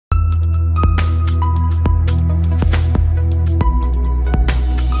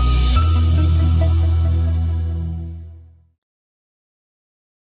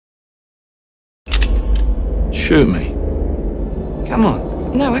Shoot me. Come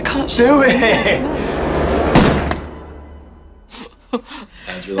on. No, I can't Do it!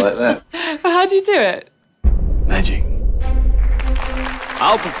 How'd you like that? How do you do it? Magic.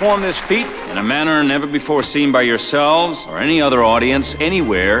 I'll perform this feat in a manner never before seen by yourselves or any other audience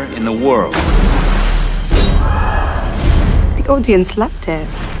anywhere in the world. The audience loved it.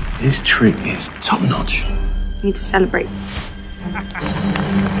 This trick is top-notch. You need to celebrate.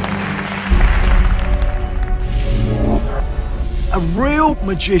 A real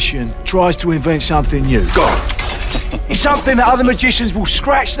magician tries to invent something new. God. It's something that other magicians will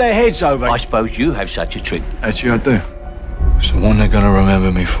scratch their heads over. I suppose you have such a trick. Actually, I do. It's the one they're gonna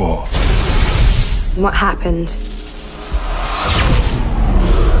remember me for. What happened?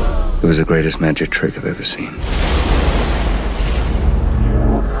 It was the greatest magic trick I've ever seen.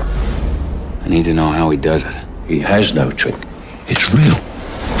 I need to know how he does it. He has no trick. It's real.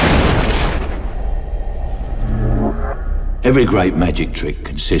 Every great magic trick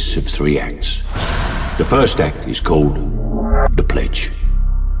consists of 3 acts. The first act is called the pledge.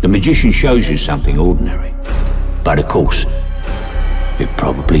 The magician shows you something ordinary, but of course, it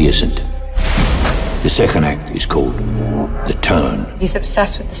probably isn't. The second act is called the turn. He's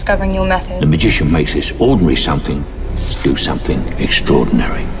obsessed with discovering your method. The magician makes this ordinary something do something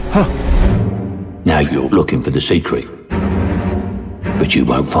extraordinary. Huh. Now you're looking for the secret, but you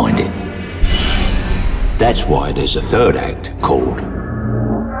won't find it. That's why there's a third act called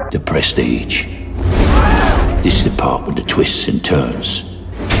the prestige. This is the part with the twists and turns,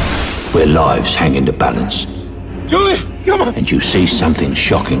 where lives hang in the balance. Julie, come on! And you see something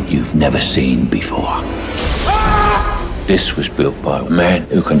shocking you've never seen before. Ah! This was built by a man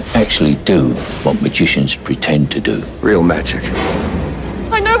who can actually do what magicians pretend to do. Real magic.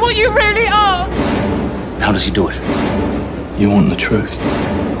 I know what you really are. How does he do it? You want the truth?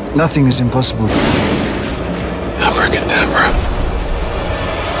 Nothing is impossible. Abracadabra.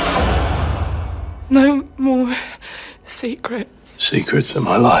 No more secrets. Secrets of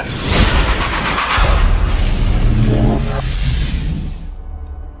my life.